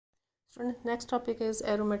Student, next topic is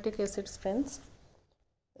aromatic acid strengths.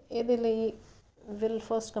 ਇਹਦੇ ਲਈ will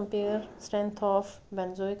first compare strength of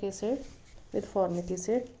benzoic acid with formic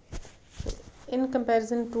acid. In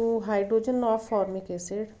comparison to hydrogen of formic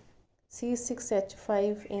acid,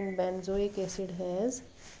 C6H5 in benzoic acid has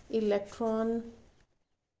electron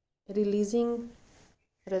releasing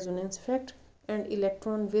resonance effect and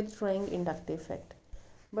electron withdrawing inductive effect,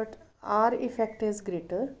 but R effect is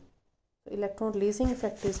greater, electron releasing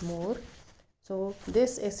effect is more. So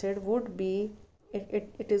this acid would be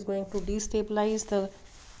it is going to destabilize the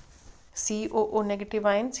COO negative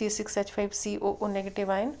ion, C6H5 COO negative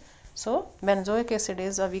ion. So benzoic acid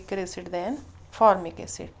is a weaker acid than formic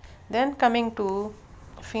acid. Then coming to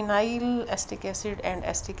phenyl acetic acid and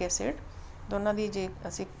acetic acid, दोनों दी जे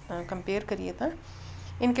असी compare करिए तो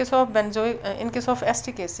in case of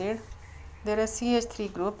acetic acid there is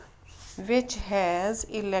CH3 group which has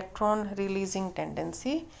electron releasing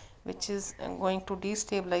tendency which is going to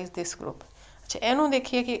destabilize this group. अच्छा इनू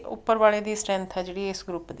देखिए कि ऊपर वाले दी स्ट्रेंथ है जी इस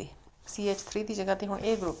ग्रुप दी CH3 की जगह ते हुण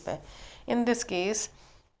ये ग्रुप है. In this case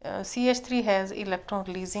CH3 has electron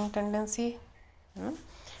releasing tendency,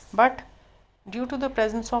 but due to the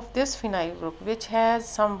presence of this phenyl group which has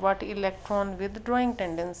somewhat electron withdrawing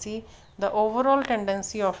tendency, the overall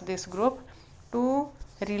tendency of this group to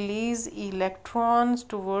release electrons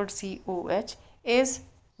towards COH is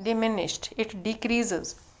diminished, it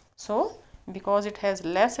decreases. So because it has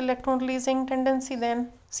less electron releasing tendency than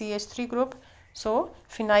CH3 group, so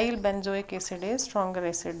phenyl benzoic acid is stronger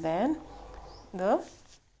acid than the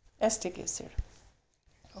acetic acid.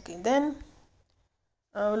 Okay, then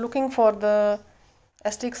looking for the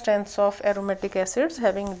acetic strengths of aromatic acids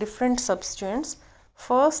having different substituents.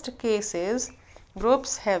 First case is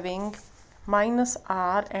groups having minus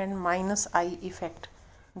R and minus I effect.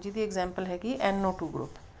 जिदी example हैगी NO2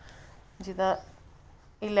 group जिदा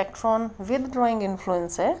electron withdrawing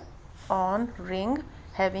influence है on ring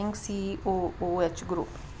having COOH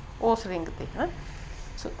group उस ring ते है.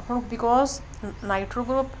 So because nitro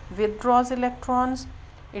group withdraws electrons,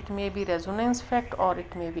 it may be resonance effect or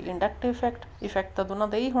it may be inductive effect. Effect तो दोनों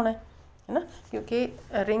दा ही होना है ना, क्योंकि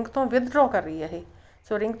रिंग तो withdraw कर रही है.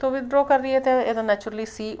 सो रिंग तो withdraw कर रही है तो ये नैचुरली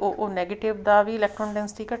COO नेगेटिव दा भी इलेक्ट्रॉन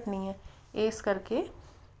डेंसिटी घटनी है, इस करके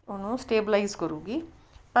उन्होंने स्टेबलाइज करूगी,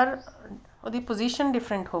 पर ਉਹਦੀ पोजीशन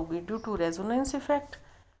डिफरेंट होगी due to resonance effect.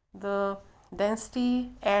 The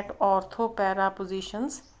density at ortho para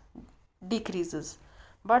positions decreases,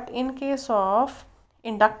 but in case of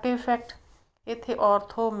inductive effect इत्थे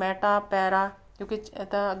ऑर्थो मैटा पैरा क्योंकि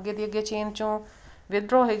अगे दी अगे चेन चों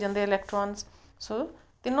विदड्रॉ हो जाते इलैक्ट्रॉन्स, सो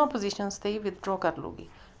तीनों पोजीशंस ते ही विदड्रॉ कर लूगी.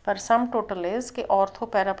 पर सम टोटल इज कि ऑर्थो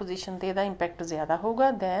पैरा पोजीशन ते इहदा इंपैक्ट ज़्यादा होगा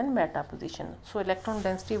then meta position. So electron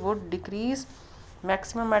density would decrease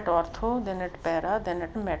maximum at ortho then eight para then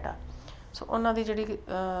eight मैटा. सो उन्हां दी जिहड़ी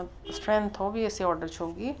स्ट्रेंथ हो भी इस ऑर्डर च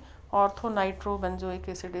होगी. Ortho nitro benzoic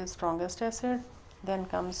acid is strongest acid, then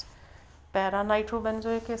comes para nitro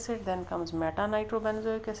benzoic acid, then comes meta nitro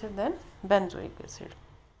benzoic acid, then benzoic acid.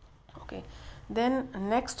 Okay, then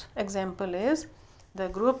next example is the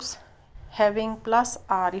groups having plus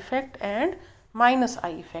R effect and minus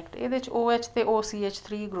I effect. ਇਹਦੇ ਚ OH ਤੇ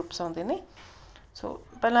OCH3 groups ਆਉਂਦੇ ਨੇ. सो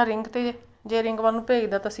ਪਹਿਲਾਂ ring ਤੇ ਜੇ ring ਵੱਲ ਨੂੰ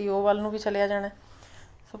ਭੇਜਦਾ ਤਾਂ CO ਵੱਲ ਨੂੰ ਵੀ ਚਲਿਆ ਜਾਣਾ.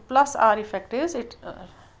 So plus R effect is it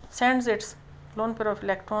sends its lone pair of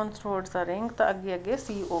electrons towards the ring ਤਾਂ ਅੱਗੇ ਅੱਗੇ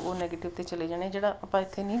COO negative ਤੇ ਚਲੇ ਜਾਣੇ, ਜਿਹੜਾ ਆਪਾਂ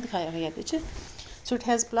ਇੱਥੇ ਨਹੀਂ ਦਿਖਾਇਆ ਹੋਇਆ ਇਹਦੇ ਚ. So it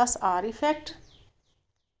has plus R effect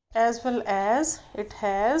as well as it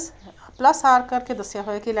has plus R ਕਰਕੇ ਦੱਸਿਆ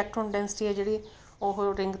ਹੋਇਆ ਕਿ electron density ਹੈ ਜਿਹੜੀ ਉਹ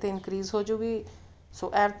ਰਿੰਗ ਤੇ ਇਨਕਰੀਜ਼ ਹੋ ਜੂਗੀ.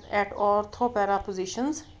 So at ortho para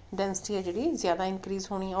positions density है जी ज़्यादा इनक्रीज़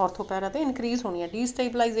होनी है, ऑर्थो पैरा तो इनक्रीज़ होनी है.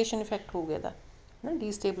 डीस्टेबलाइजेशन इफेक्ट हो गया था ना,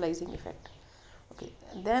 destabilising effect. Okay,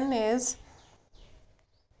 then is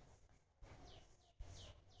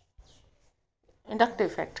inductive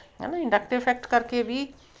effect है ना. इंडक्टिव इफेक्ट करके भी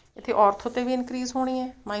इतने ऑर्थो ते भी इनक्रीज़ होनी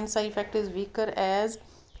है. Minus I effect is weaker as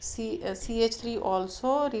CH3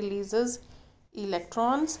 also releases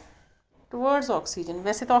इलैक्ट्रॉन्स towards oxygen.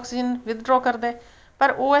 वैसे तो ऑक्सीजन विदड्रॉ करता है,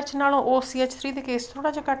 पर OH नालों OCH3 के केस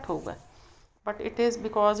थोड़ा जिहा घट होगा, but it is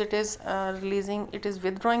because it is releasing it is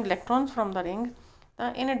withdrawing इलैक्ट्रॉन्स from the ring.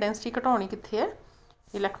 तो इन्हें डेंसिटी घटानी कित्थे है,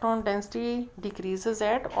 electron density decreases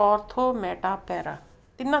at ortho meta para,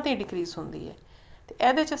 तिन्नां ते डिक्रीज़ होंदी है. तो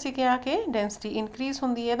ये असीं कहा कि डेंसिटी इनक्रीज़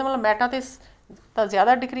होंदी है, मतलब मैटा तो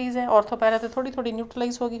ज़्यादा डिक्रीज़ है, ऑर्थो पैरा तो थोड़ी थोड़ी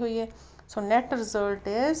न्यूट्रलाइज हो गई हुई है. सो NAT result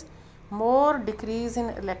is more decrease in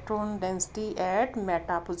electron density at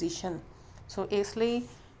meta position. सो इसलिए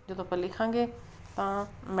जो आप लिखांगे तो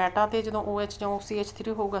मैटा तो जो OH या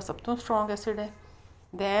OCH3 होगा सब तो स्ट्रोंग एसिड है.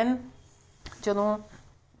 दैन जो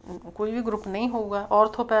कोई भी ग्रुप नहीं होगा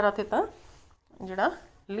ऑर्थो पैरा ते तां जिहड़ा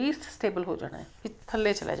लीस्ट स्टेबल हो जाना है,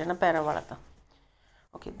 थल्ले चला जाना पैरा वाला तां।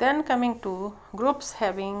 Okay, then coming two groups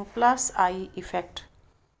having plus आई इफैक्ट।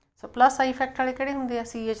 सो प्लस आई इफैक्ट वाले किहड़े हुंदे आ?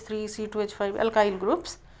 CH3 C2H5 alkyl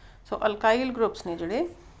groups. सो अल्काइल ग्रुप्स ने जिहड़े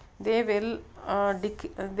they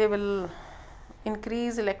will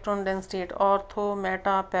increase electron density at ortho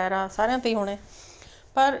meta para सारिਆਂ ਤੇ ਹੀ होना है।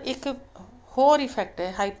 पर एक होर इफैक्ट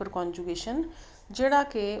है हाइपर कॉन्जुगेशन, जिहड़ा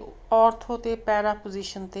कि ऑर्थो ते पैरा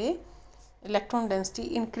पोजीशन ते इलैक्ट्रॉन डेंसिटी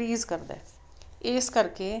इनक्रीज करता है। इस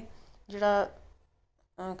करके जिहड़ा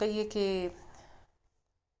कहिए कि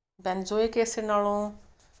बेंजोइक एसिड नालों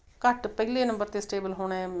घट पहले नंबर ते स्टेबल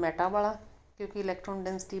होना है मैटा वाला, क्योंकि इलैक्ट्रॉन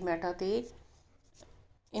डेंसिटी मैटा ते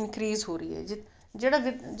इनक्रीज हो रही है। जिहड़ा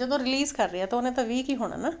जदों रिलीज़ कर रहा तो उन्हें तो वीक ही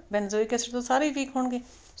होना ना, बेंजोइक एसिड तो सारे ही वीक होणगे।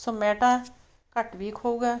 सो मैटा घट वीक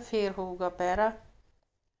होगा, फिर होगा para.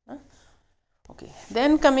 Okay,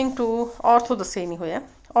 then coming to ortho दस्से ही नहीं होया।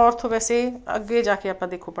 ऑर्थो वैसे अगे जाके आप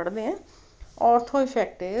देखो पढ़ते हैं। Ortho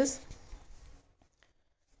effect is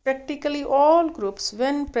practically all groups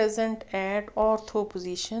when present at ortho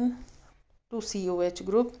position to COH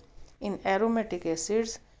group in aromatic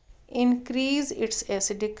acids increase its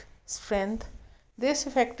acidic strength. This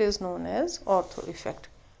effect is known as ortho effect।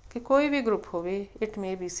 कि कोई भी ग्रुप होवे, it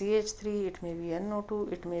may be CH3, it may be NO2,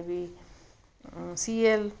 it may be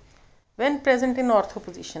Cl, when present in ortho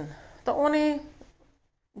position तो उन्हें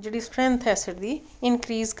जिहड़ी strength acid दी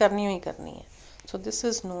increase करनी ही करनी है। So this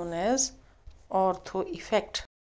is known as ortho effect.